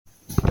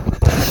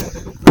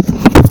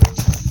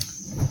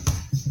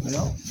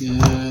Well,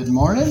 good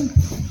morning.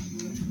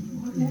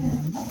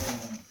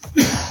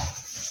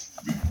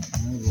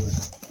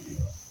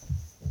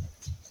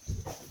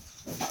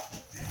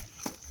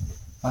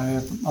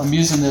 I'm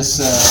using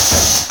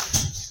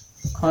this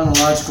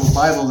chronological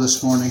Bible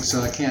this morning,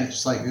 so I can't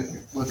just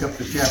look up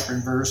the chapter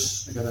and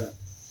verse.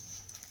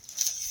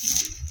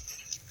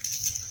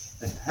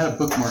 I had a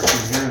bookmark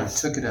in here and I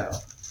took it out.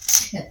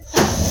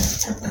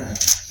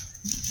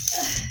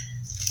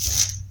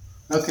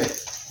 Okay,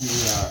 here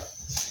we are.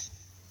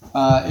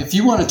 If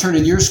you want to turn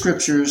in your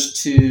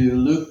scriptures to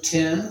Luke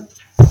 10,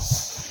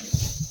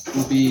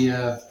 we'll be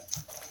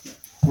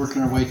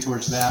working our way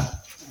towards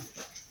that.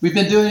 We've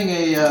been doing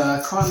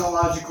a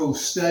chronological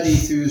study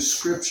through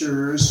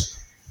scriptures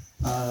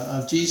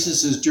of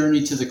Jesus'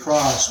 journey to the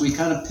cross. We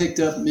kind of picked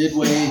up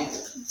midway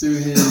through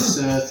his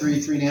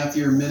 3.5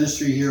 year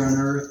ministry here on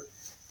earth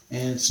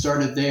and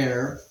started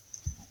there.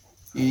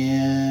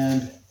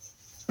 And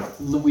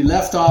we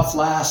left off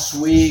last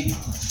week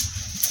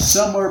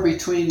somewhere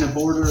between the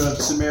border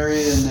of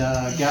Samaria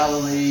and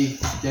Galilee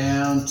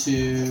down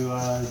to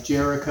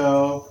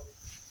Jericho,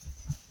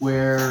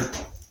 where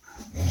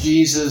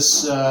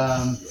Jesus gave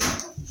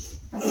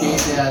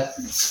that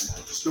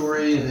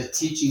story and the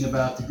teaching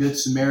about the Good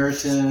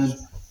Samaritan,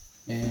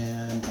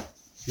 and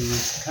it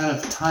was kind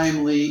of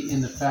timely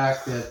in the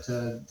fact that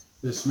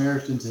the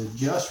Samaritans had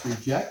just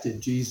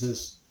rejected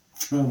Jesus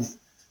from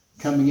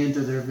coming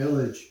into their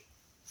village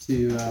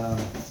to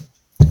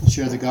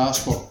share the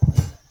gospel.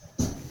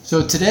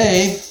 So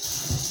today,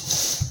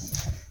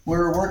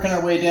 we're working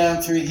our way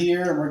down through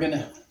here, and we're going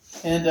to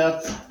end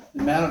up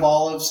the Mount of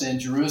Olives in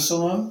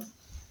Jerusalem.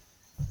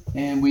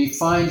 And we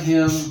find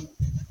him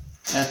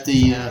at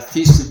the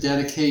Feast of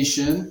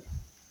Dedication.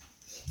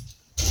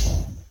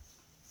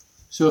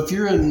 So if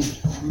you're in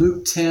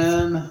Luke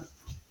 10,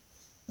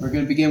 we're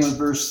going to begin with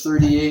verse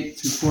 38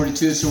 through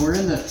 42. So we're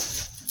in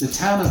the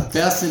town of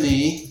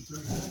Bethany,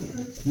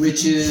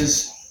 which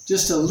is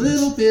just a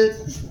little bit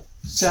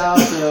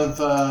south of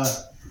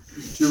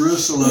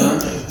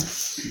Jerusalem.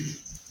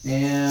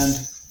 And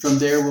from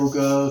there we'll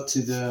go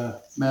to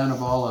the Mount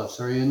of Olives.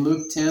 Are you in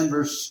Luke 10,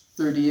 verse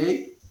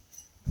 38?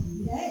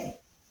 Yay.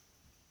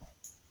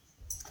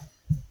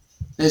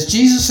 As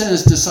Jesus and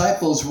his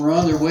disciples were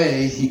on their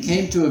way, he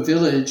came to a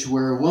village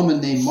where a woman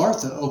named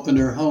Martha opened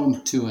her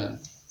home to him.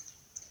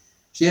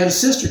 She had a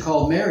sister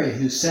called Mary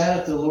who sat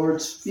at the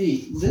Lord's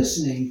feet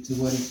listening to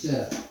what he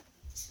said.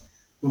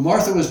 But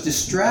Martha was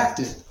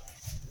distracted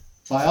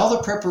by all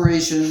the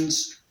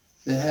preparations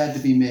that had to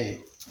be made.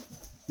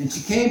 And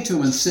she came to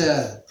him and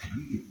said,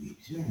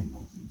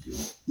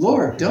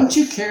 "Lord, don't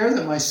you care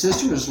that my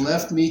sister has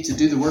left me to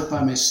do the work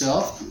by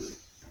myself?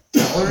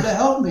 Tell her to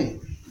help me."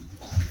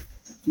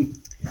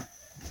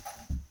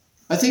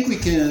 I think we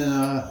can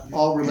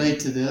all relate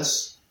to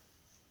this.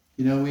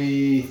 You know,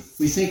 we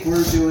think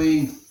we're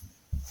doing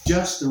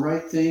just the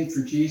right thing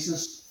for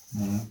Jesus,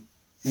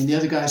 and the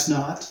other guy's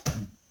not.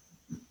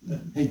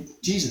 Hey,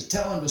 Jesus,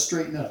 tell him to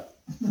straighten up.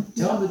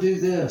 Tell him to do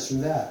this or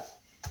that.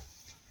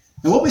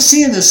 And what we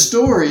see in this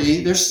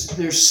story,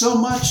 there's so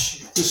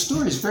much. The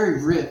story is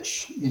very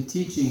rich in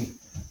teaching.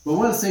 But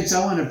one of the things I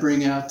want to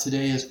bring out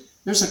today is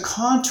there's a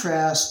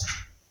contrast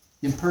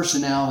in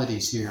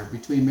personalities here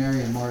between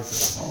Mary and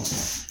Martha.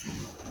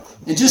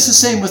 And just the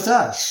same with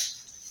us.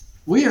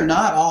 We are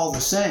not all the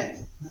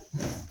same.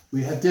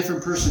 We have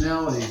different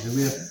personalities and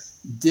we have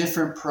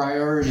different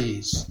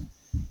priorities.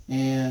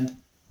 And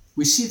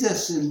we see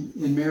this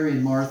in Mary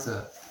and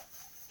Martha.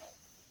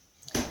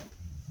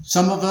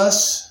 Some of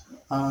us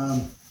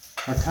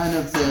are kind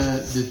of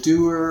the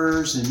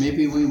doers, and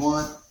maybe we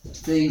want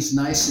things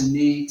nice and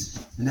neat,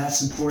 and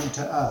that's important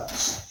to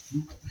us.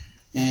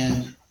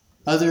 And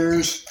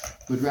others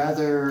would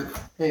rather,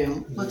 hey,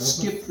 let's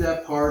skip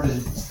that part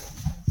and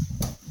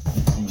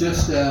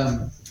just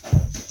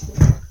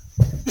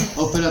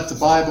open up the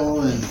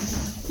Bible and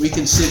we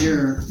can sit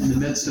here in the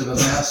midst of a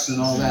mess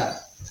and all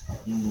that.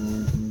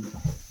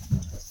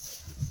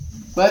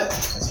 But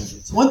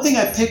one thing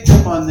I picked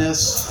up on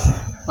this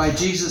by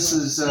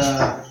Jesus'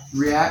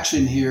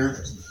 reaction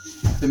here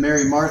to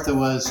Mary and Martha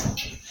was,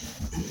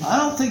 I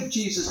don't think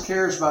Jesus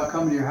cares about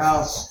coming to your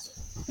house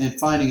and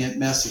finding it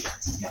messy.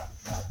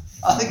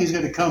 I think he's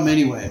going to come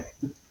anyway.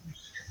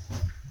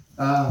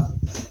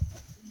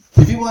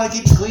 If you want to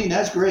keep it clean,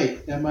 that's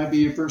great. That might be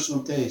your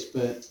personal taste,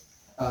 but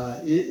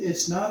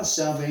it's not a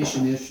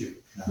salvation issue.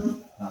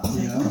 You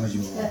know?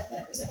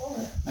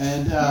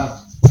 And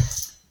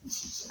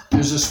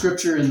there's a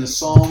scripture in the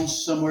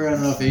Psalms somewhere, I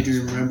don't know if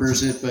Adrian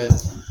remembers it, but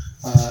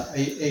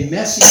a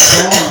messy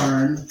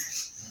barn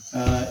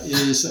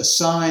is a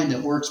sign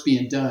that work's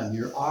being done.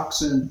 Your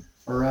oxen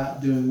are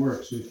out doing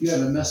work. So if you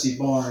have a messy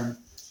barn,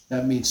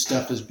 that means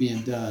stuff is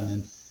being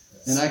done.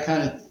 And I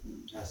kind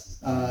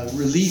of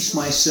release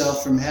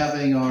myself from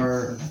having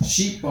our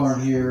sheep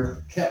barn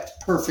here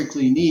kept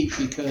perfectly neat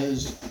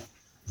because,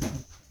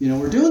 you know,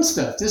 we're doing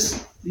stuff.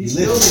 These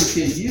buildings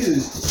get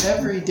used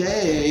every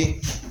day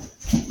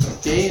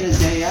in and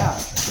day out.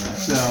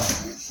 So,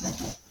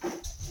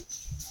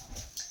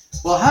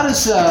 well, how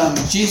does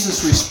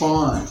Jesus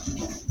respond?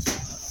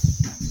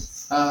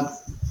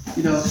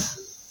 You know,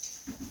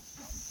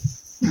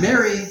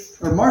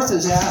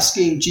 Martha's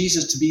asking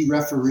Jesus to be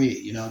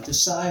referee,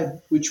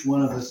 decide which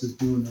one of us is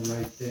doing the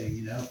right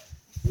thing,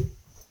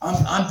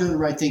 I'm doing the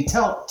right thing.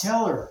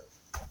 Tell her.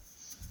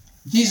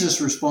 Jesus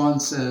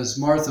responds, says,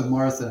 Martha,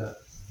 Martha,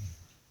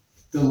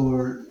 the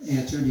Lord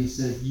answered. He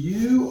said,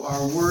 you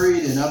are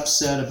worried and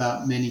upset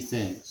about many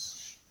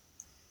things,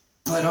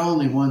 but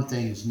only one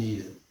thing is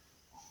needed.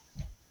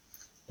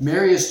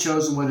 Mary has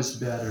chosen what is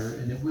better,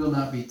 and it will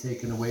not be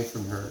taken away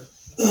from her.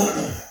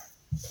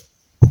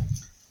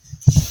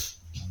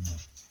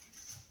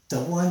 The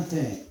one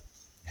thing.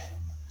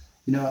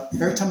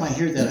 Every time I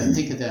hear that, I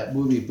think of that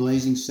movie,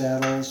 Blazing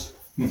Saddles.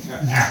 I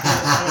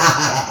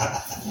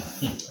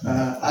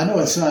know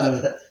it's not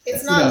a...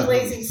 It's not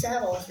Blazing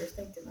Saddles you're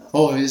thinking of.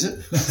 Oh, is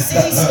it?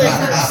 City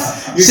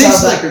Slickers. City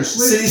Slickers.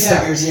 City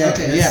Slickers, yeah.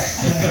 Okay, yeah.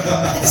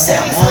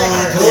 City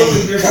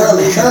Slickers.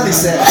 Curly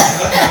Saddles.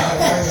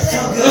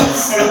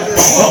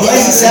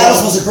 Blazing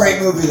Saddles was a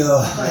great movie,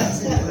 though.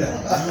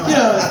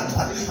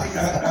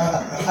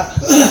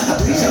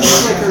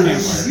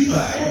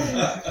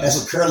 That's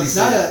what Curly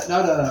said.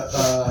 Not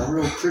a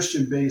real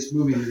Christian-based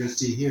movie you're going to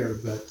see here,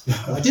 but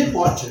I did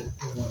watch it.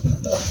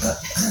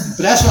 But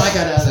that's what I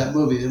got out of that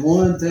movie, the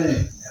one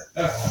thing.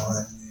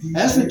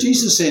 That's what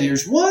Jesus said here.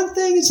 One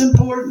thing is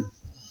important.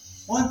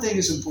 One thing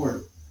is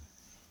important.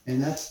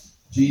 And that's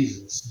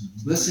Jesus.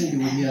 Listening to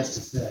what he has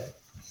to say.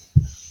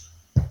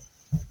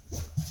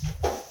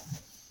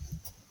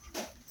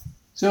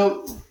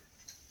 So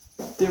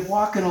they're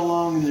walking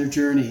along in their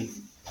journey,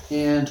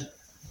 and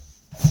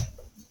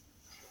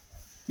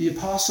the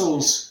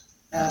apostles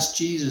asked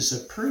Jesus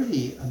a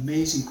pretty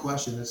amazing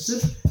question.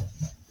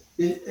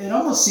 It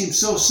almost seems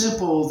so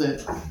simple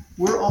that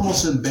we're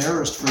almost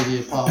embarrassed for the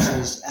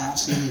apostles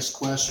asking this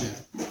question.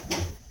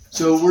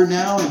 So we're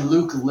now in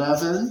Luke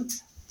 11,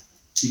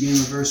 beginning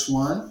with verse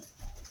 1.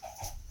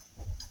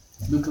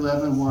 Luke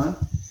 11:1.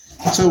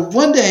 So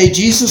one day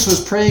Jesus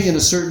was praying in a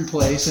certain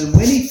place, and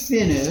when he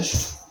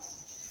finished,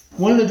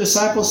 one of the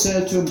disciples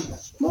said to him,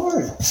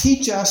 Lord,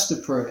 teach us to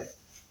pray,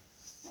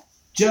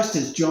 just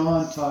as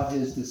John taught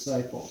his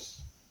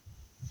disciples.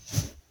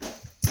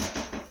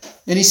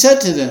 And he said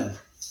to them,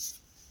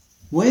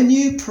 when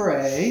you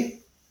pray,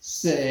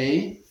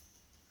 say,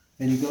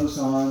 and he goes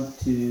on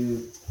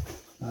to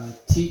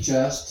teach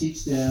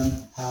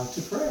them how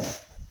to pray.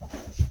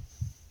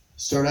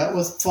 Start out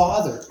with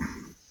Father.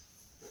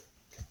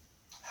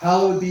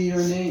 Hallowed be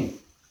your name.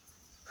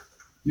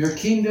 Your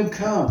kingdom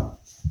come.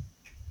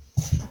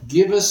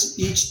 Give us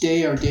each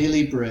day our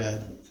daily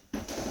bread.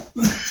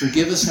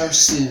 Forgive us our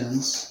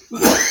sins.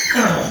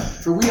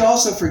 For we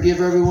also forgive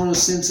everyone who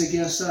sins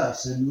against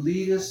us. And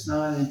lead us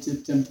not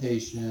into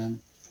temptation.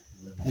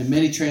 And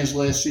many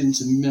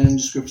translations and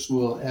manuscripts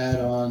will add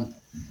on,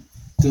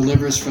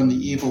 deliver us from the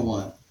evil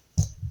one,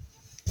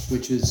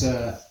 which is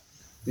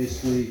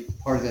basically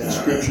part of that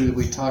scripture that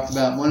we talked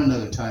about one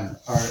another time.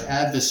 Our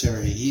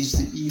adversary, he's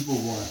the evil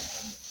one.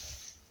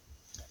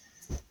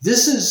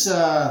 This is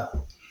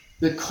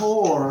the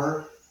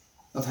core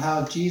of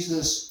how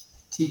Jesus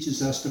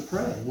teaches us to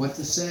pray, what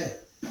to say.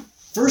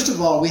 First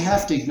of all, we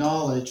have to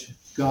acknowledge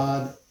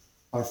God,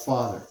 our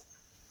Father.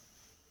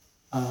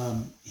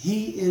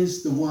 He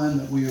is the one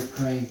that we are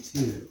praying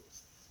to.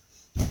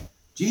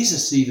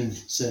 Jesus even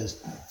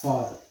says,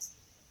 Father.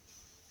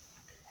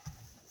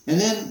 And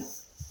then,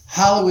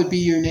 hallowed be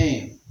your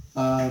name.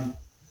 I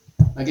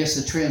guess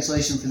the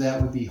translation for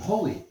that would be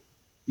holy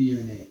be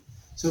your name.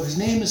 So his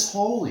name is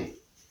holy.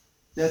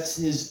 That's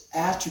his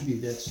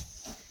attribute. That's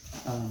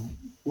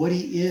what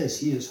he is.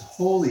 He is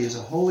holy. He is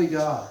a holy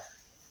God.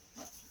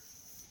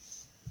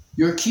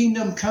 Your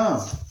kingdom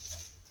come.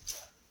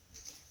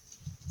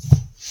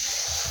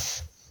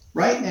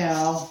 Right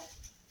now,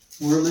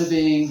 we're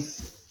living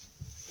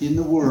in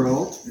the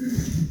world,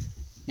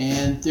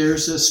 and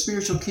there's a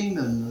spiritual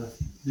kingdom,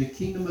 the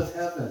kingdom of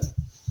heaven.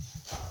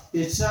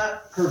 It's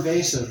not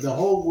pervasive. The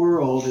whole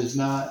world is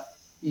not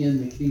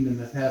in the kingdom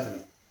of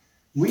heaven.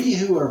 We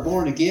who are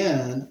born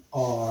again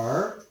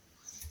are,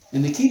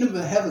 and the kingdom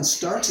of heaven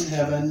starts in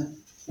heaven,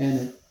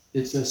 and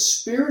it's a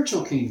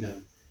spiritual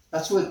kingdom.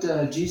 That's what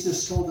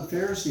Jesus told the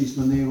Pharisees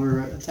when they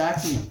were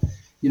attacking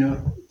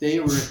him. They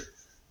were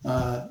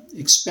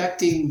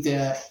expecting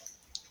that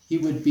he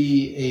would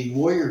be a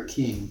warrior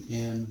king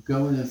and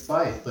go in and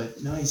fight.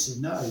 But no, he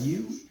said, no,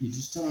 you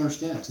just don't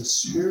understand. It's a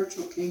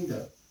spiritual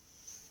kingdom.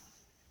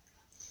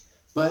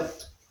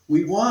 But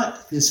we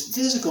want this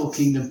physical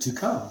kingdom to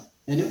come,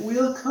 and it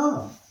will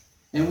come.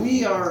 And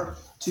we are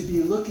to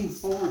be looking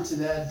forward to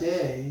that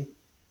day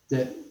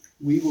that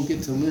we will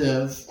get to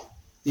live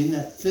in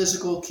that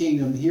physical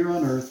kingdom here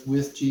on earth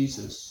with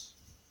Jesus.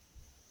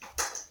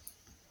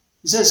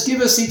 He says, give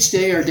us each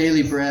day our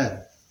daily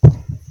bread.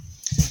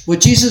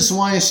 What Jesus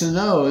wants us to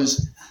know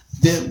is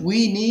that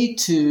we need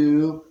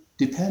to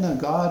depend on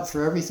God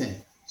for everything.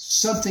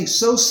 Something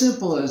so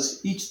simple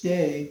as each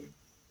day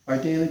our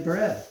daily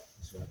bread.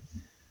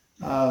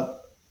 I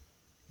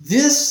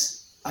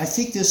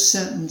think this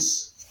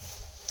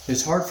sentence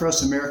is hard for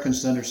us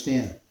Americans to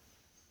understand.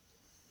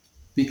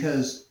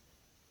 Because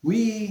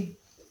we're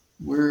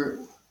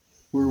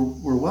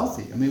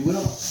wealthy. I mean, we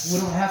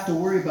don't have to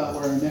worry about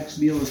where our next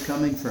meal is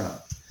coming from.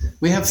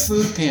 We have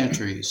food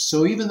pantries,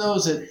 so even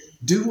those that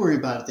do worry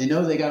about it, they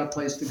know they got a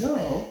place to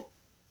go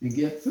and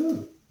get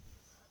food.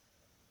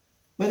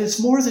 But it's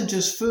more than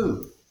just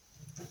food.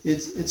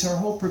 It's our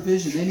whole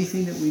provision,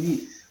 anything that we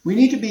need. We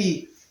need to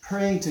be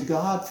praying to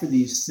God for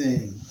these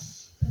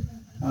things.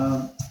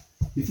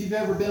 If you've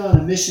ever been on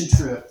a mission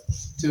trip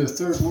to a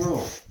third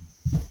world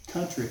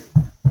country,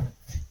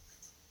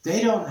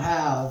 they don't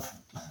have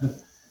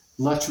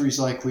luxuries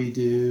like we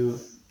do.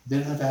 They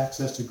don't have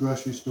access to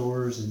grocery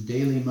stores and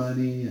daily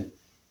money and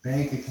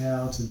bank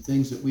accounts and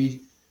things that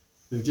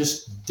they're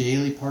just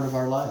daily part of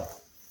our life.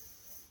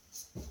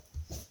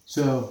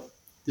 So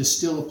this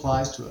still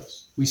applies to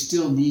us. We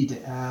still need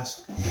to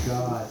ask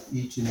God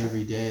each and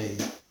every day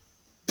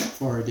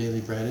for our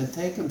daily bread and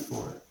thank Him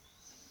for it.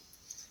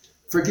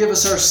 Forgive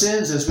us our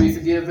sins as we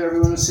forgive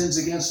everyone who sins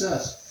against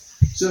us.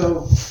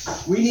 So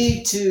we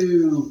need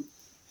to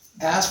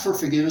ask for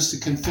forgiveness, to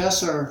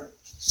confess our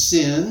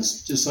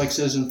sins, just like it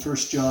says in 1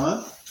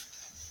 John.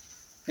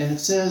 And it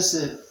says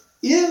that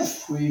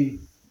if we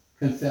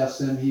confess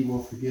them, He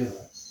will forgive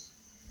us.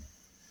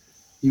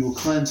 He will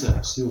cleanse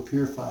us. He will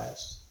purify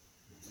us.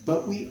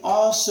 But we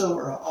also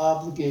are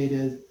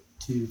obligated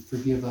to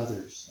forgive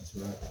others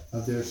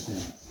of their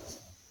sins.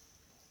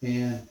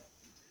 And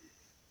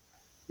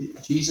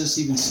Jesus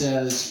even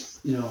says,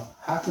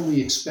 how can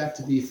we expect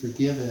to be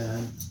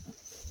forgiven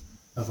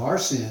of our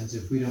sins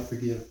if we don't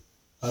forgive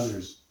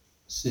others'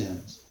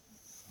 sins?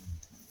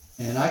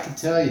 And I can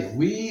tell you,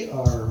 we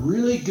are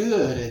really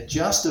good at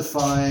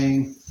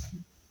justifying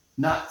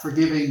not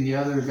forgiving the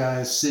other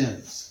guy's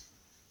sins.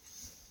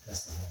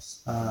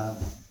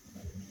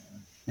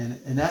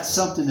 And that's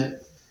something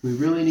that we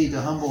really need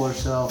to humble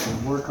ourselves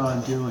and work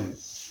on doing.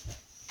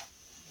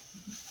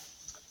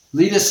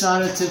 Lead us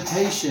not into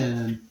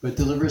temptation, but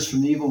deliver us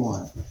from the evil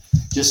one.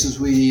 Just as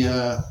we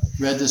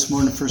read this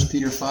morning in 1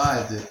 Peter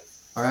 5, that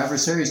our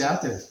adversary is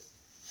out there.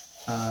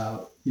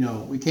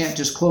 We can't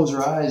just close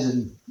our eyes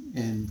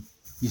and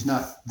he's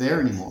not there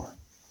anymore.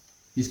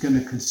 He's going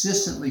to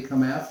consistently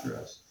come after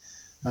us.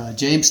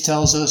 James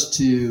tells us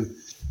to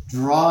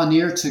draw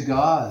near to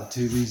God,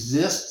 to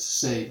resist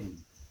Satan,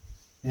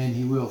 and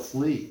he will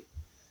flee.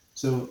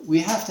 So we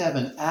have to have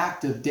an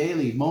active,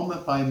 daily,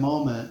 moment by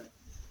moment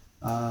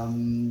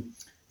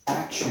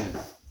action,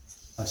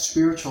 a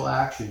spiritual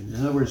action.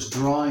 In other words,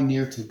 drawing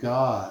near to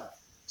God,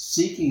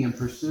 seeking and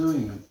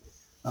pursuing Him.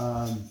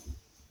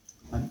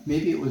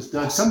 Maybe it was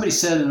Doug. Somebody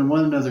said in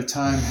one another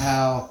time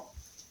how,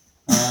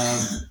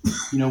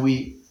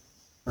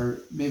 or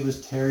maybe it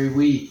was Terry,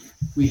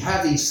 we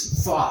have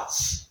these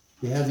thoughts.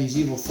 We have these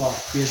evil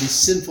thoughts. We have these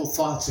sinful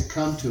thoughts that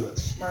come to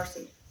us.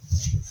 Marcy.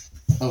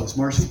 Oh, it's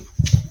Marcy?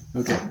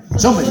 Okay.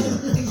 Somebody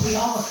did. We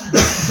all.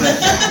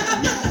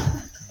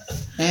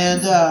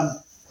 And,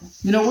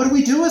 what do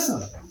we do with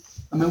them?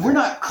 I mean, we're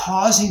not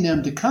causing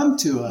them to come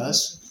to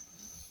us.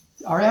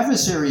 Our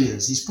adversary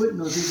is. He's putting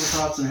those evil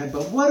thoughts in our head.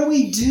 But what do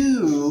we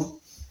do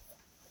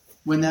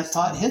when that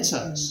thought hits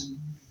us?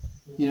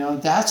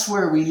 That's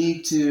where we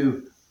need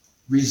to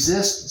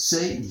resist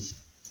Satan.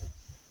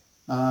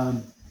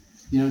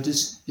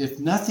 Just if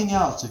nothing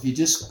else, if you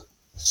just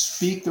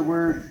speak the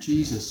word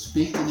Jesus,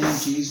 speak the name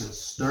Jesus,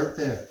 start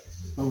there.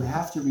 But we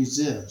have to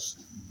resist.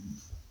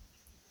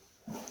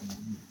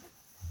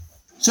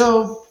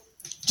 So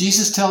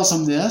Jesus tells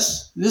them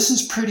this. This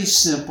is pretty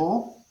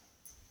simple.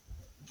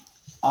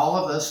 All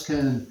of us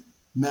can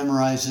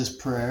memorize this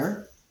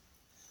prayer.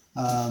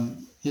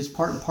 It's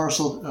part and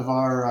parcel of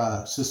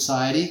our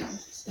society.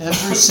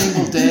 Every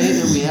single day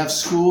that we have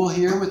school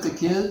here with the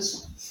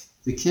kids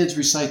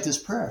recite this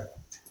prayer.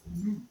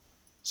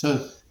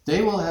 So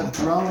they will have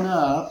grown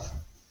up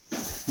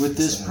with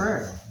this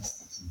prayer.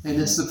 And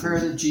it's the prayer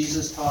that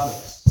Jesus taught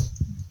us.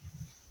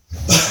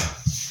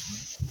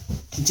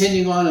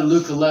 Continuing on in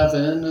Luke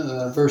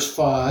 11, verse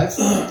 5.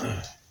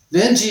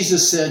 Then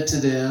Jesus said to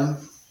them,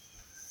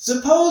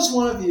 suppose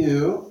one of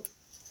you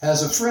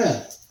has a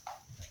friend.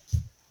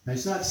 Now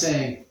he's not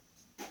saying,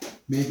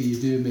 maybe you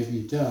do, maybe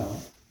you don't.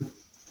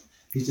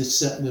 He's just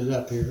setting it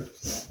up here.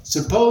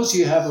 Suppose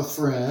you have a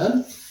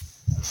friend,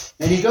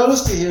 and he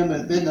goes to him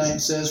at midnight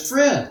and says,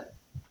 friend,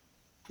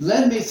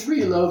 lend me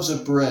 3 loaves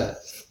of bread,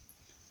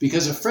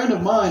 because a friend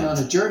of mine on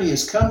a journey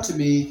has come to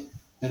me,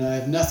 and I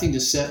have nothing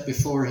to set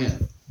before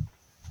him.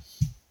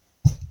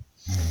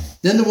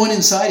 Then the one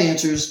inside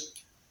answers,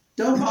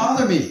 don't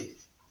bother me.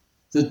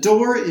 The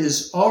door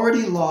is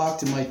already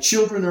locked, and my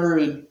children are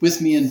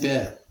with me in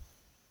bed.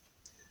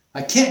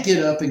 I can't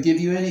get up and give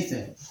you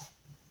anything.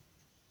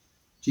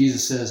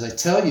 Jesus says, I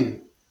tell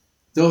you,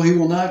 though he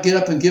will not get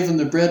up and give him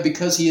the bread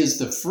because he is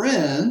the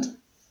friend,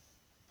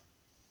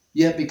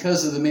 yet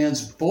because of the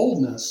man's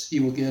boldness, he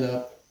will get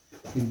up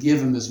and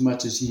give him as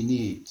much as he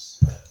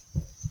needs.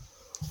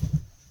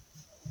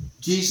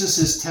 Jesus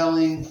is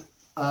telling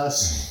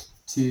us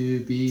to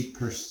be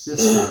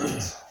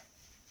persistent.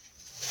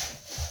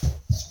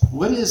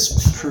 What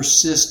is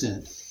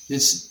persistent?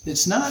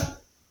 It's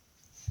not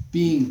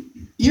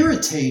being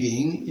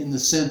irritating in the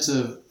sense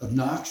of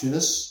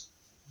obnoxious,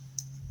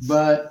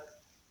 but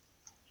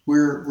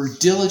we're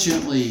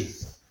diligently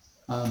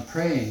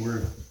praying.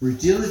 We're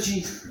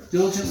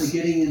diligently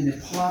getting in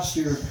the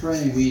posture of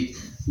praying.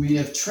 We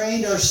have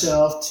trained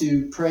ourselves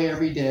to pray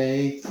every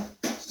day,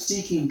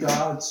 seeking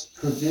God's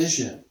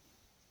provision.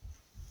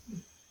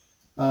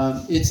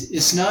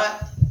 It's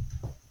not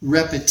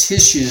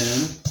repetition.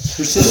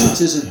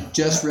 Persistence isn't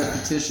just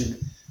repetition.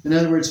 In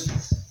other words,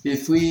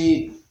 if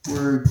we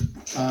were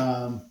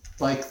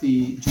like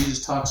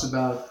Jesus talks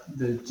about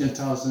the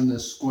Gentiles in the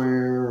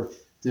square,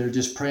 they're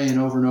just praying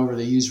over and over.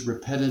 They use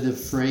repetitive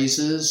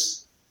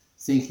phrases,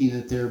 thinking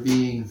that they're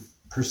being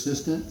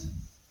persistent.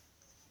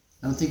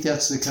 I don't think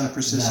that's the kind of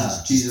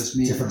persistence Jesus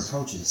means. Different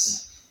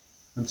approaches.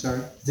 I'm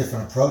sorry?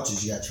 Different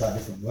approaches. You got to try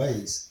different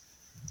ways.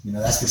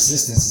 That's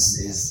persistence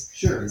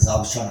is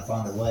always trying to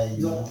find a way.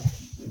 You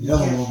know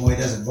when one way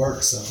doesn't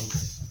work, so.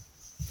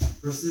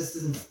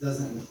 Persistence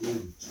doesn't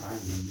include trying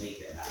to make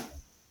it happen.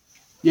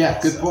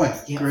 Yeah, good point.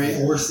 You can't Great.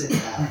 force it to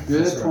happen.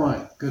 Good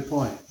point. Good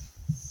point.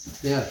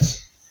 Yes.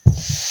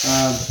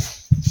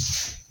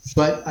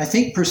 But I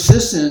think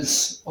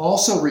persistence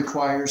also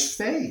requires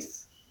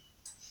faith.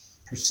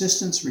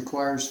 Persistence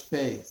requires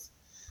faith.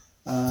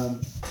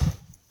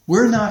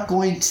 We're not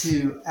going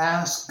to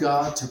ask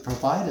God to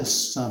provide us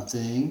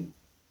something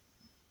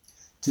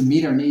to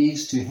meet our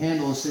needs, to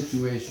handle a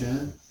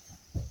situation,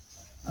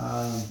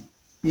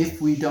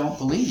 if we don't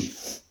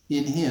believe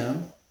in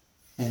Him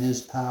and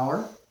His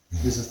power,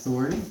 His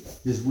authority,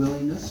 His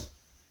willingness.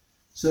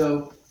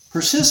 So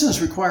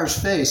persistence requires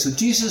faith. So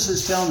Jesus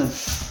is telling them,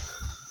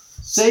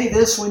 say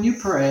this when you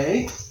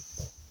pray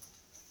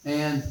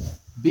and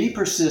be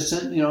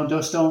persistent.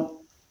 Just don't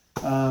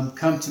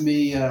come to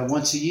me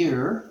once a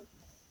year.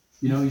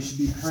 You should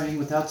be praying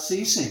without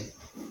ceasing,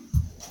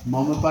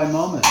 moment by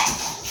moment.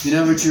 In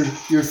other words,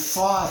 your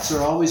thoughts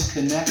are always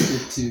connected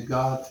to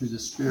God through the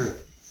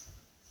Spirit.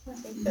 I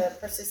think the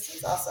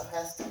persistence also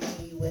has to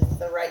be with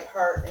the right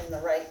heart and the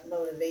right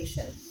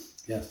motivation.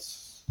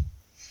 Yes.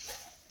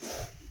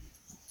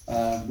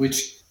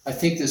 Which I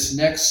think this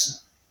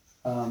next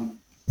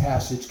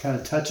passage kind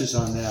of touches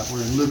on that.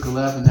 We're in Luke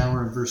 11, now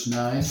we're in verse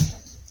 9.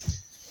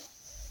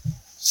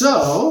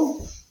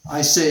 So,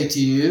 I say to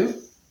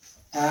you,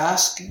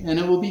 ask and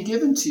it will be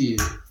given to you.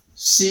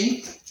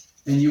 Seek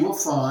and you will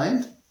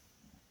find.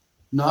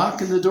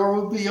 Knock and the door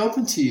will be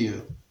open to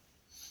you.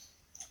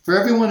 For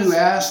everyone who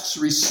asks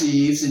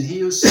receives, and he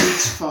who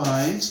seeks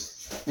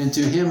finds, and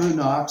to him who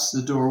knocks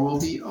the door will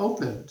be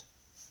opened.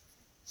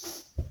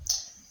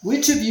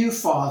 Which of you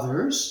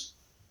fathers,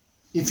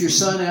 if your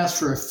son asks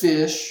for a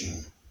fish,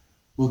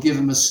 will give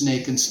him a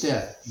snake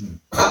instead?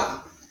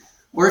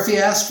 Or if he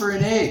asks for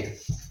an egg,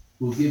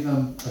 will give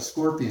him a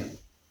scorpion?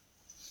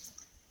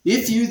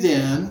 If you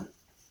then,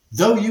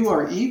 though you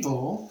are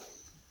evil,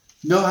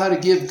 know how to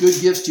give good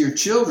gifts to your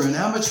children,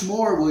 how much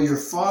more will your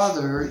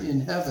Father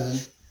in heaven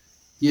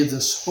give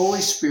the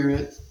Holy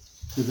Spirit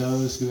to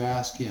those who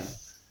ask Him?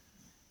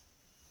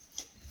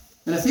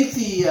 And I think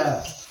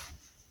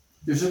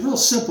there's a real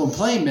simple and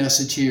plain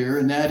message here,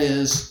 and that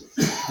is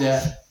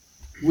that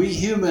we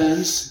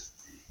humans,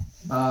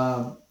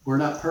 we're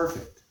not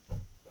perfect.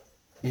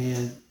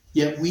 And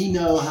yet we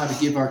know how to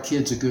give our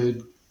kids a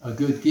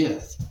good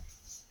gift.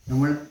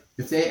 And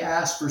if they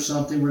ask for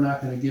something, we're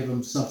not going to give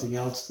them something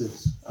else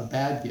that's a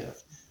bad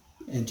gift.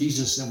 And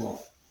Jesus said,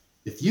 well,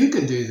 if you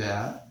can do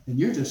that, and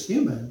you're just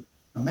human,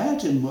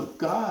 imagine what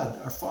God,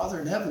 our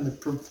Father in heaven,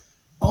 the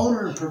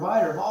owner and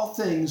provider of all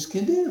things,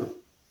 can do.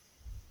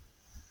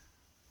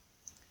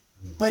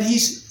 But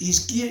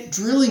he's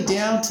drilling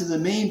down to the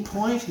main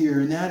point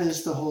here, and that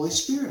is the Holy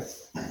Spirit.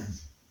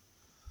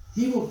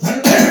 He will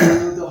give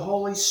you the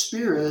Holy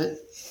Spirit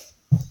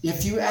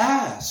if you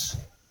ask.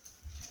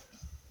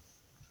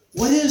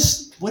 What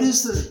is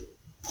the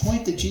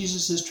point that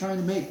Jesus is trying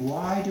to make?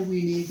 Why do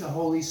we need the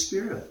Holy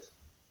Spirit?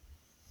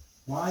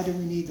 Why do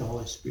we need the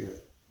Holy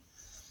Spirit?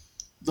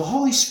 The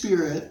Holy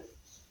Spirit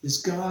is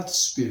God's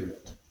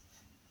Spirit.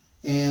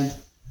 And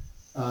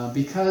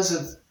because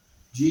of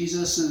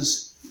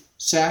Jesus'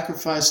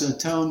 sacrifice and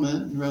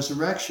atonement and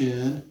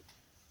resurrection,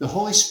 the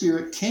Holy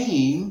Spirit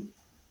came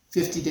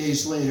 50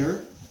 days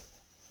later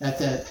at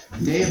that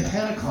day of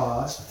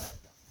Pentecost,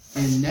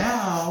 and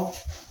now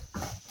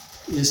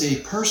is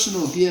a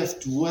personal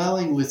gift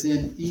dwelling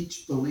within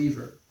each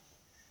believer.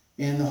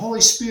 And the Holy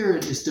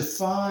Spirit is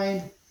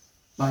defined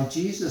by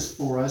Jesus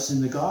for us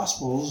in the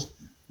Gospels,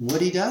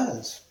 what He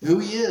does, who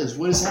He is,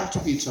 what His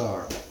attributes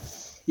are.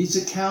 He's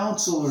a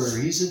counselor,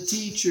 He's a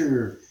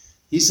teacher,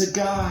 He's a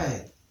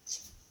guide.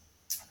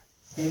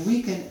 And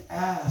we can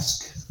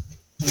ask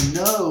and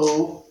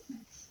know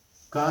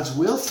God's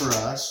will for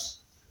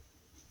us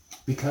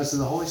because of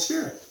the Holy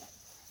Spirit.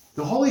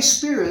 The Holy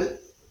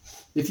Spirit,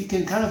 if you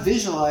can kind of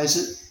visualize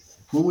it,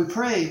 when we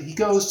pray, He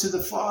goes to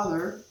the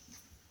Father,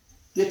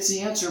 gets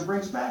the answer, and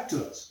brings it back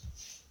to us.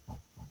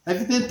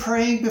 Have you been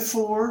praying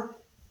before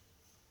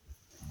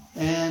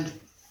and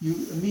you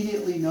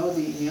immediately know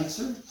the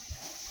answer?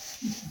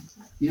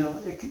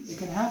 It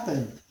can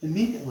happen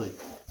immediately.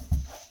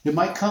 It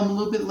might come a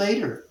little bit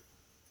later.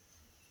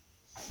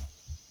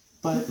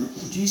 But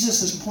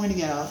Jesus is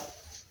pointing out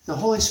the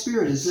Holy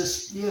Spirit is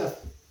this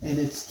gift, and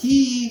it's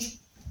He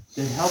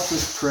that helps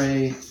us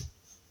pray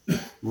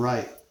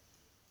right.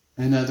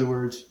 In other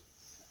words,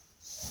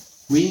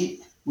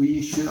 we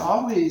should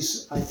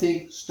always, I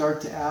think,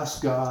 start to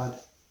ask God,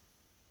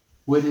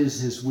 what is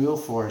His will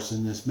for us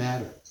in this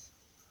matter?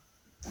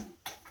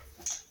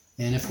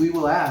 And if we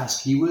will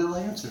ask, He will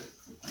answer.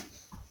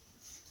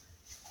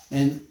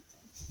 And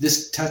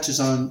this touches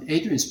on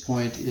Adrian's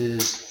point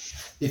is,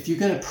 if you're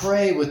going to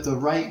pray with the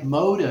right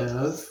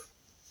motive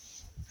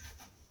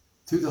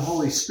through the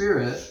Holy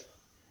Spirit,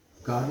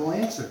 God will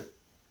answer.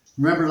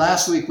 Remember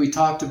last week we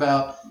talked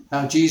about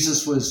how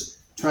Jesus was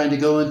trying to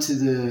go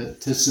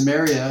into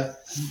Samaria,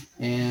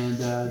 and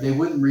they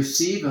wouldn't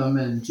receive him.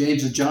 And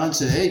James and John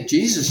said, "Hey,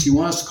 Jesus, you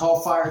want us to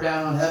call fire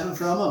down on heaven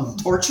from them and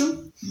torch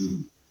them?"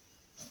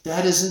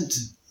 That isn't.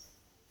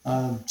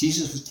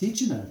 Jesus was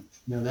teaching them.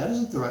 No, that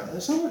isn't the right.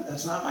 That's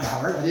not my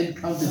heart. I didn't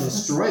come to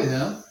destroy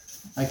them.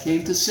 I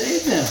came to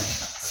save them.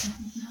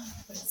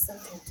 But it's so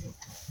tempting.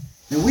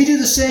 And we do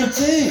the same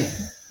thing.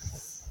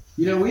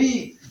 You know,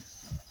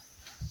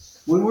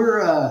 when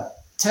we're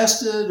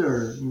tested,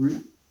 or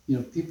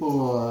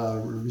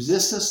people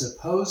resist us,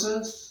 oppose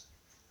us,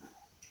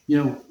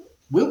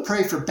 we'll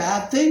pray for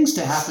bad things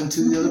to happen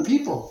to the other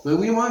people, but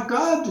we want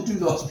God to do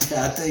those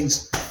bad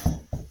things.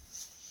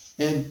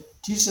 And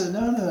Jesus said,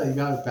 no, you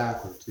got it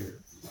backwards here.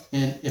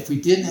 And if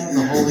we didn't have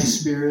the Holy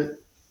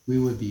Spirit, we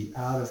would be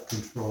out of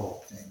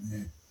control.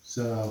 Amen.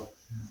 So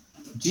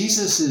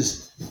Jesus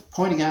is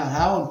pointing out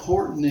how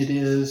important it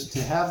is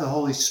to have the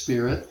Holy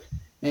Spirit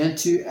and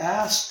to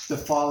ask the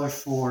Father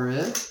for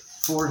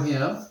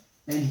Him,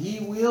 and He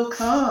will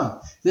come.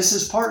 This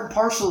is part and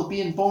parcel of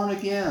being born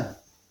again.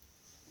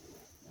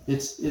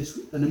 It's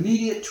an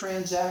immediate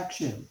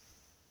transaction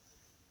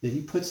that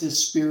He puts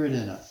His Spirit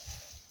in us.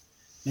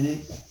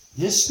 And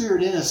His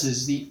Spirit in us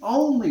is the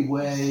only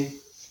way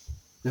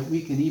that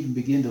we can even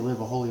begin to live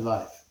a holy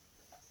life.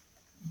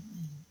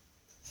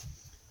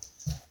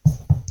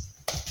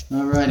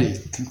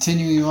 Alrighty,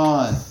 continuing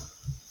on.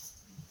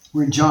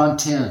 We're in John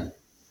 10.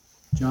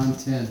 John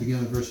 10,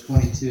 beginning with verse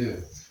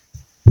 22.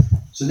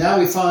 So now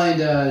we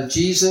find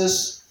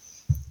Jesus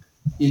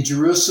in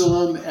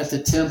Jerusalem at the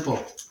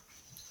temple.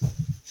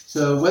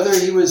 So whether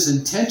he was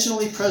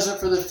intentionally present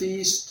for the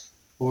feast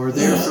or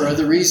there for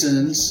other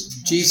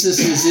reasons, Jesus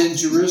is in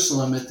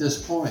Jerusalem at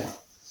this point.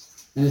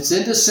 And it's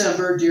in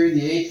December during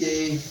the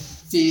 8-day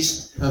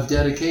Feast of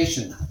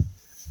Dedication,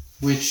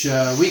 which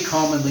we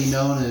commonly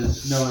know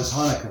as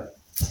Hanukkah.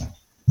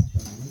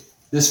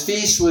 This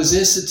feast was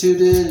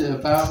instituted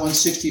about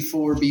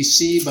 164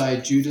 BC by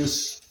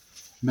Judas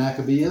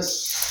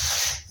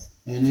Maccabeus,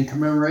 and in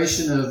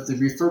commemoration of the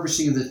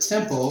refurbishing of the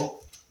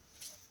temple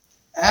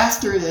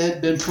after it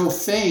had been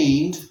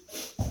profaned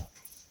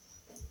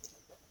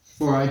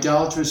for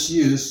idolatrous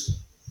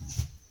use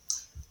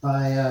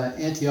by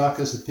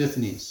Antiochus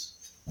Epiphanes.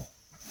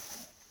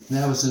 And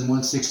that was in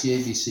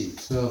 168 BC.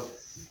 So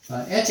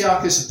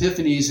Antiochus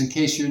Epiphanes, in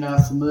case you're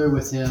not familiar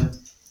with him,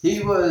 he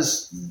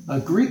was a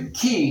Greek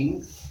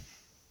king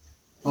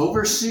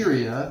over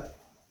Syria,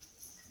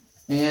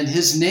 and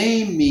his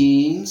name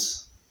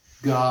means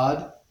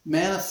God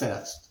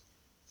manifest.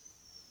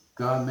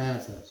 God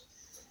manifest.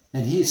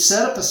 And he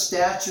set up a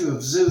statue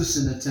of Zeus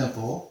in the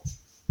temple,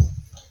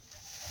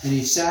 and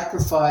he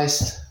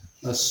sacrificed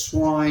a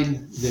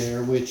swine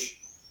there, which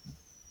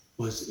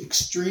was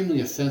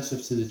extremely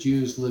offensive to the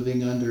Jews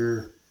living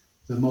under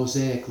the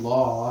Mosaic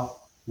law,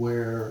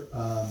 where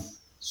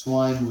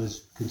swine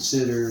was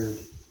considered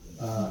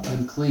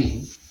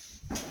unclean.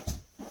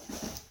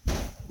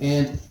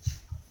 And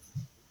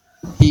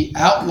he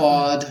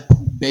outlawed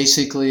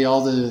basically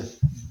all the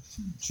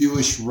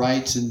Jewish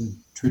rites and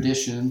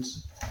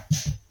traditions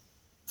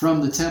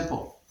from the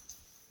temple.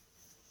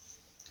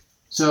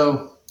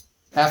 So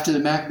after the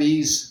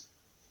Maccabees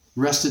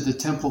wrested the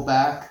temple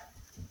back,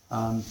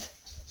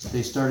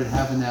 they started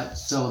having that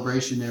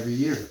celebration every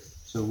year.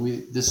 So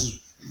this is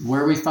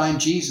where we find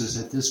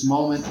Jesus at this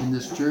moment in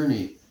this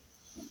journey.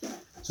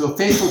 So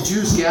faithful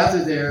Jews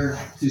gather there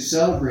to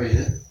celebrate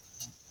it,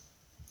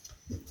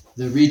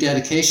 the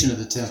rededication of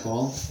the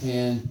temple,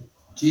 and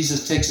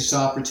Jesus takes this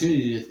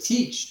opportunity to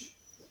teach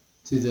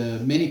to the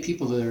many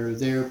people that are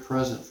there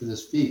present for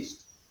this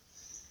feast.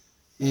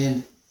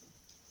 And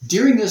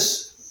during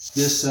this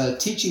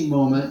teaching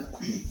moment,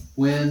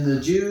 when the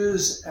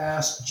Jews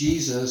asked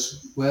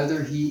Jesus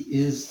whether he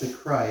is the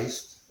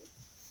Christ,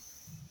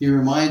 he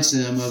reminds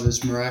them of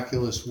his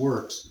miraculous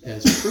works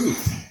as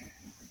proof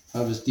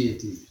of his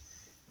deity.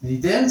 And he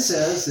then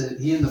says that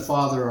he and the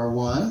Father are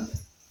one,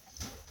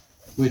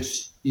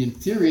 which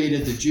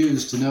infuriated the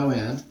Jews to no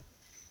end.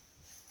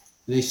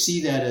 They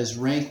see that as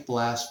rank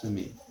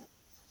blasphemy.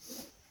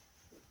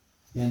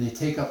 And they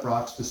take up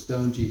rocks to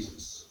stone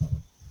Jesus.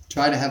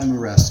 Try to have him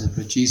arrested,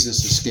 but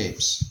Jesus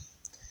escapes.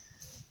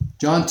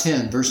 John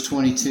 10, verse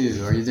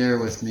 22. Are you there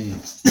with me?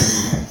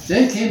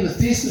 Then came the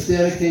Feast of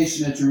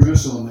Dedication at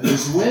Jerusalem. It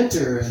was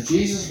winter, and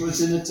Jesus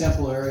was in the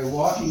temple area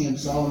walking in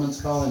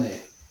Solomon's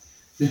colonnade.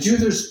 The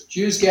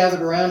Jews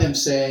gathered around him,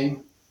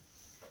 saying,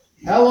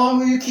 "How long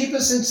will you keep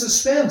us in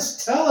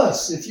suspense? Tell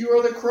us if you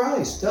are the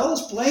Christ. Tell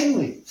us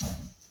plainly."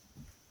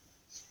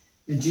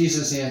 And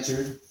Jesus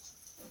answered,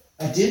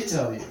 "I did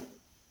tell you,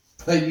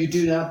 but you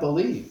do not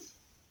believe."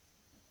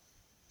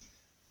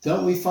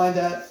 Don't we find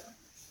that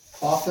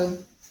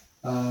often?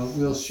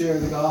 We'll share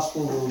the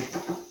gospel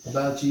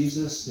about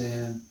Jesus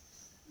and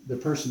the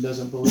person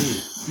doesn't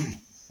believe.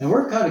 And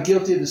we're kind of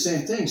guilty of the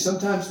same thing.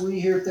 Sometimes we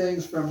hear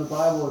things from the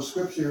Bible or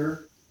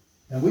Scripture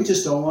and we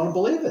just don't want to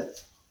believe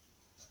it.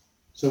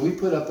 So we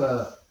put up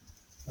a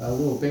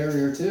little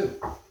barrier too.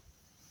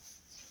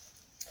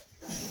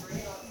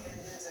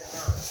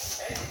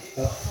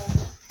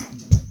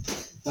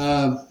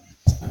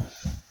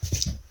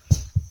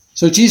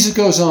 So Jesus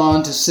goes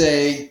on to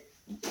say,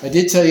 "I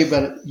did tell you,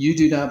 but you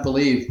do not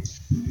believe.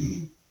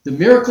 The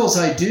miracles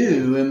I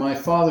do in my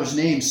Father's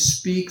name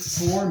speak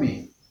for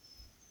me.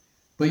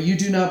 But you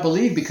do not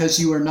believe because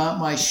you are not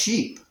my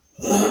sheep.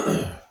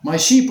 My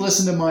sheep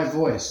listen to my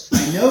voice.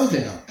 I know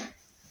them,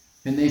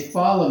 and they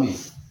follow me.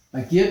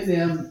 I give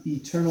them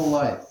eternal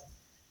life,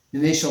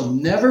 and they shall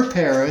never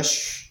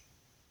perish.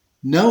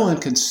 No one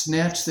can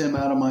snatch them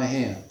out of my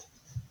hand.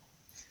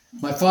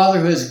 My Father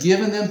who has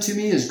given them to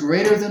me is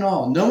greater than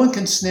all. No one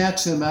can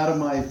snatch them out of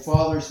my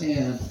Father's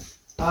hand.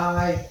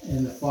 I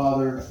and the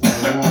Father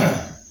are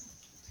one."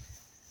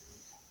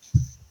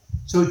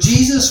 So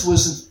Jesus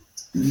was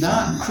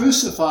not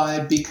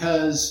crucified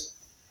because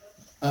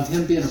of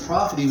him being a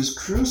prophet. He was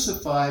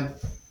crucified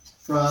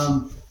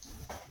from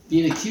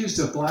being accused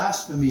of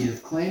blasphemy,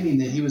 of claiming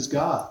that he was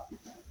God.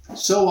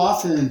 So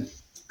often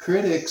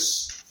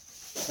critics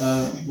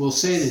will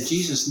say that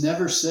Jesus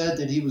never said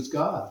that he was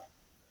God.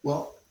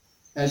 Well,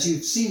 as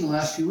you've seen the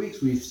last few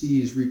weeks, we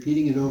see he's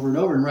repeating it over and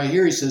over. And right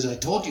here he says, "I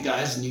told you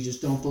guys, and you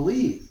just don't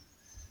believe.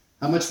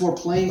 How much more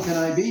plain can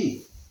I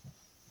be?"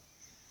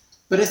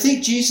 But I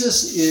think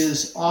Jesus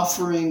is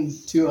offering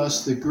to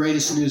us the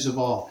greatest news of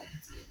all,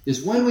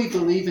 is when we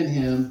believe in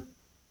him,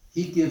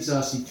 he gives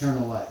us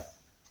eternal life.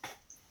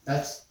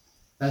 That's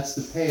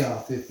the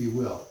payoff, if you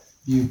will.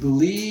 You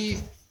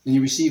believe and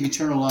you receive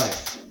eternal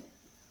life.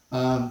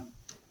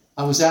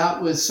 I was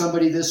out with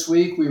somebody this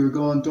week. We were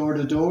going door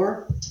to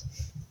door.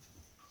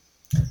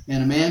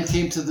 And a man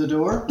came to the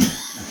door,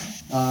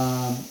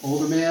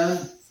 older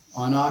man,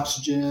 on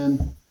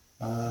oxygen,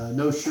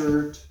 no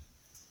shirt,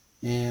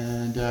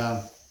 and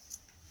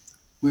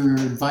we were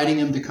inviting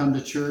him to come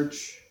to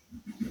church,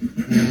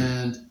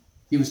 and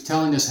he was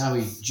telling us how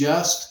he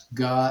just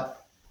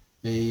got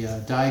a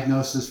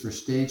diagnosis for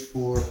stage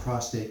 4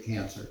 prostate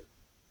cancer.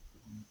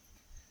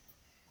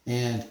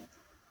 And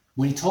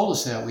when he told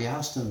us that, we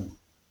asked him,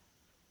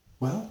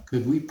 "Well,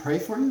 could we pray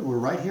for you? We're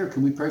right here.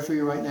 Can we pray for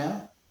you right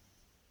now?"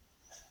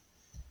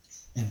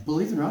 And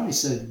believe it or not, he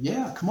said,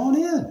 "Yeah, come on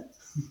in."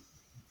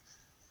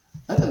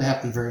 That doesn't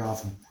happen very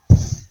often.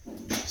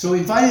 So he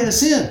invited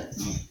us in.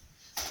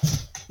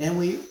 And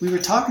we were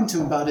talking to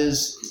him about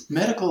his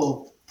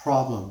medical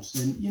problems.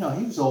 And, you know,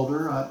 he was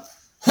older,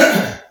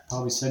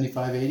 probably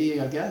 75,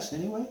 80, I guess,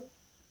 anyway.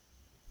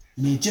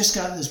 And he just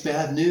got this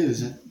bad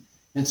news.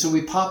 And so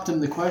we popped him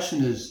the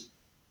question is,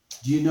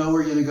 "Do you know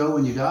where you're going to go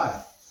when you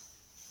die?"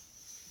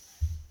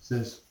 He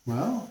says,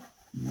 "Well,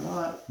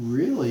 not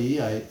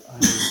really.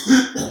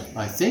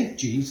 I think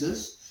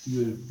Jesus, you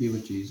would be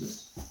with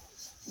Jesus."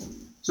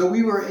 So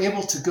we were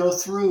able to go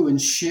through and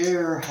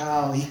share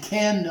how he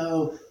can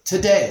know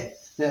today,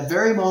 that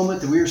very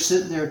moment that we were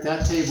sitting there at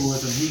that table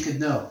with him, he could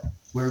know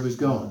where he was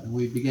going. And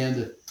we began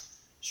to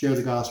share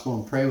the gospel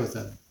and pray with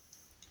him.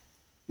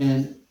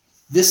 And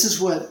this is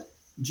what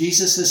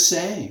Jesus is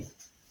saying.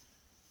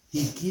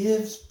 He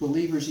gives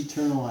believers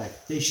eternal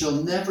life. They shall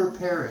never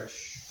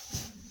perish.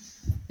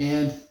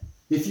 And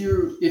if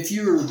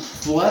you're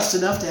blessed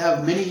enough to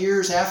have many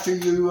years after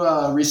you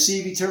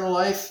receive eternal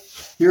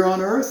life here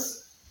on earth,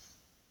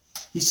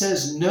 he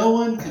says, no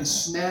one can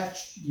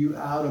snatch you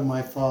out of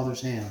my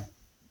Father's hand.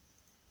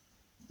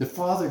 The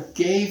Father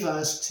gave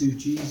us to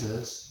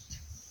Jesus,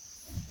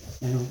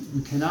 and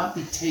we cannot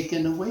be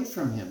taken away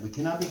from him. We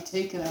cannot be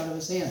taken out of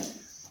his hand.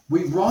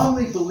 We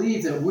wrongly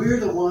believe that we're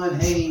the one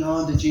hanging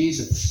on to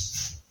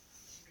Jesus.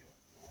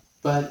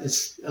 But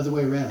it's the other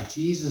way around.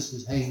 Jesus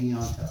is hanging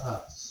on to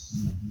us.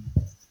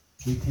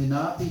 We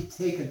cannot be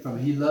taken from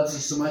him. He loves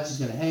us so much, he's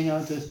going to hang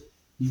on to us.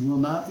 He will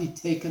not be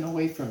taken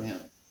away from him.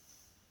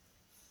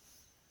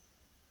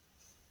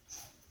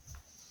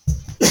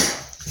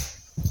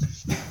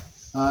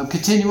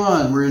 Continue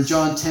on. We're in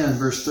John 10,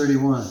 verse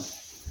 31.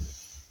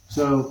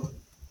 So,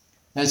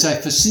 as I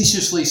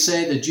facetiously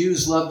say, the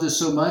Jews loved us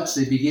so much,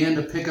 they began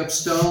to pick up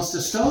stones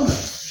to stone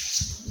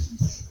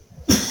us.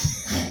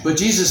 But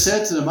Jesus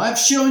said to them, I've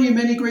shown you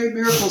many great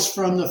miracles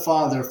from the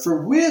Father.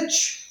 For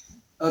which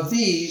of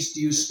these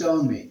do you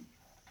stone me?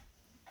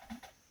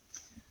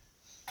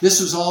 This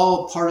was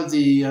all part of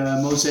the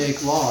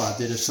Mosaic law,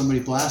 that if somebody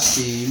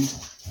blasphemed,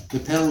 the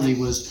penalty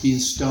was being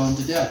stoned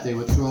to death. They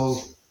would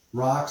throw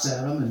rocks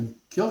at him and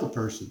kill the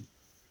person.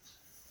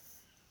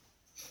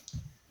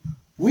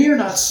 We are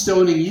not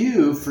stoning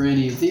you for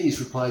any of these,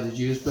 replied the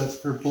Jews, but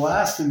for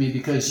blasphemy,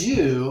 because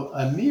you,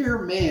 a mere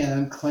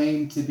man,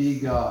 claim to be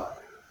God.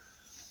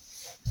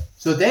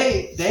 So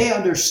they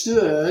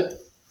understood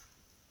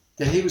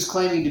that he was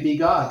claiming to be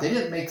God. They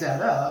didn't make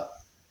that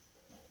up.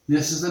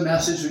 This is the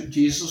message that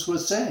Jesus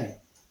was saying.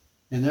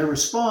 And their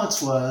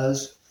response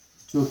was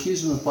to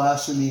accuse him of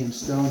blasphemy and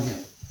stone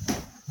him.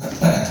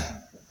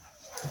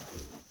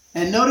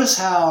 And notice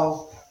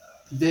how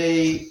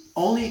they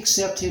only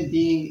accept him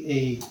being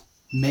a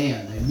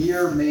man, a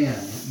mere man,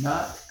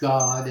 not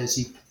God as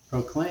he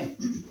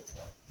proclaimed.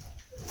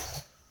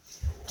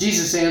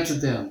 Jesus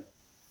answered them,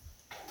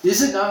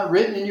 "Is it not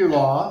written in your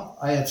law,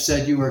 I have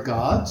said you are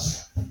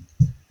gods?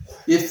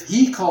 If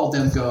he called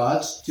them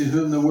gods, to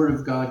whom the word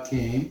of God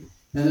came,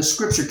 and the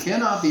scripture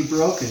cannot be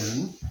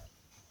broken,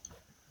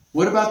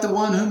 what about the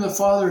one whom the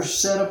Father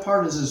set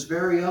apart as his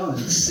very own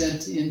and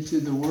sent into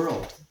the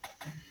world?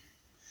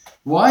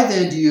 Why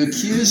then do you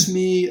accuse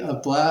me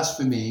of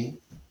blasphemy,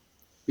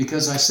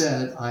 because I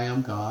said I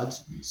am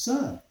God's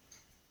son?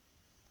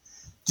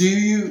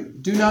 Do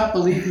not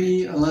believe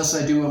me unless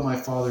I do what my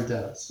Father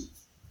does.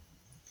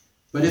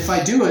 But if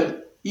I do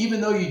it,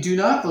 even though you do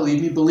not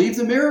believe me, believe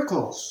the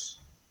miracles,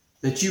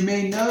 that you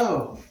may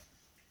know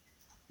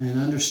and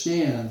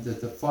understand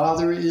that the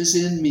Father is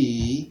in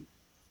me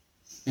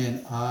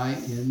and I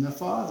in the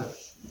Father."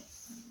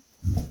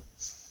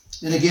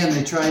 And again,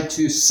 they tried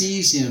to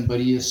seize him, but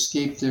he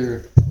escaped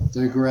their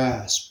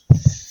grasp.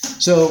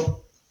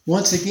 So,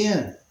 once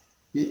again,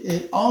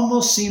 it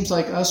almost seems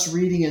like us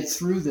reading it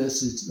through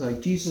this, it's like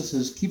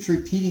Jesus keeps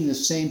repeating the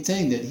same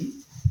thing, that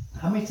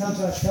how many times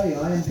do I tell you,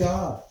 I am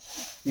God?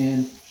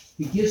 And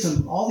he gives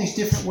them all these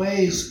different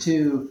ways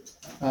to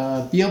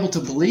be able to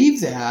believe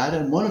that,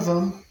 and one of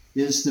them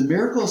is the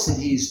miracles that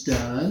he's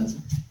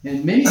done.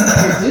 And many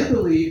people did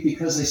believe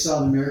because they saw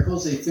the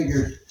miracles. They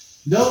figured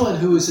no one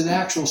who is an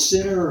actual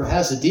sinner or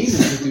has a demon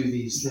could do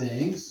these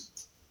things.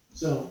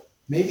 So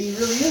maybe he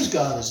really is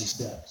God, as he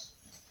says.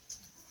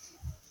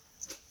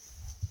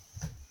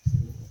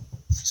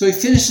 So he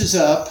finishes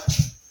up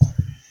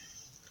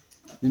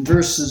in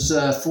verses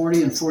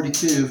 40 and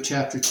 42 of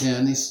chapter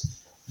 10.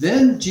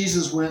 Then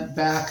Jesus went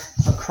back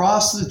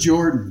across the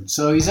Jordan.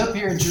 So he's up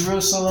here in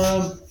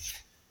Jerusalem.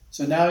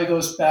 So now he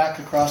goes back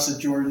across the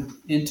Jordan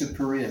into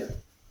Perea.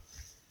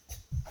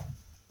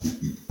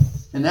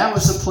 And that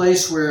was the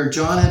place where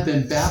John had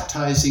been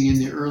baptizing in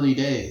the early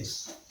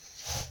days.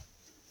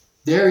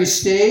 There he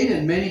stayed,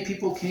 and many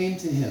people came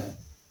to him.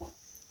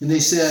 And they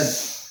said,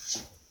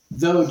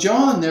 though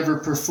John never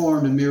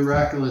performed a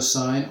miraculous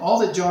sign, all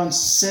that John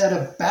said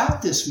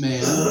about this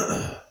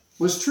man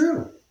was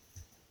true.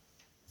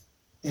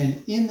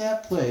 And in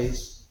that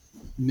place,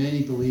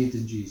 many believed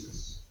in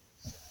Jesus.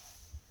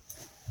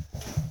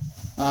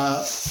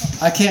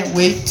 I can't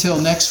wait till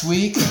next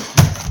week,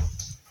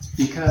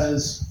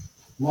 because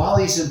while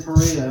he's in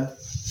Perea,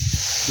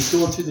 he's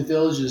going through the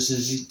villages, and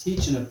he's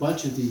teaching a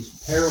bunch of these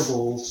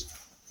parables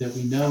that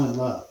we know and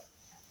love.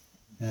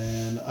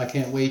 And I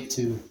can't wait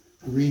to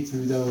read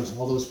through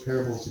all those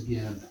parables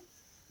again.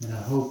 And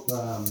I hope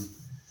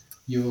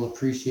you will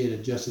appreciate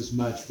it just as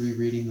much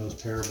rereading those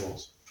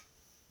parables.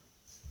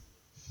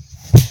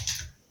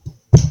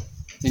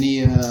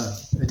 Any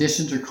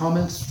additions or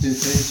comments to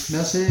today's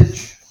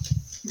message?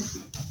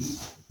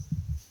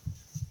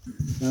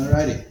 All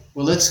righty.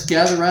 Well, let's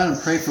gather around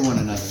and pray for one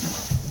another.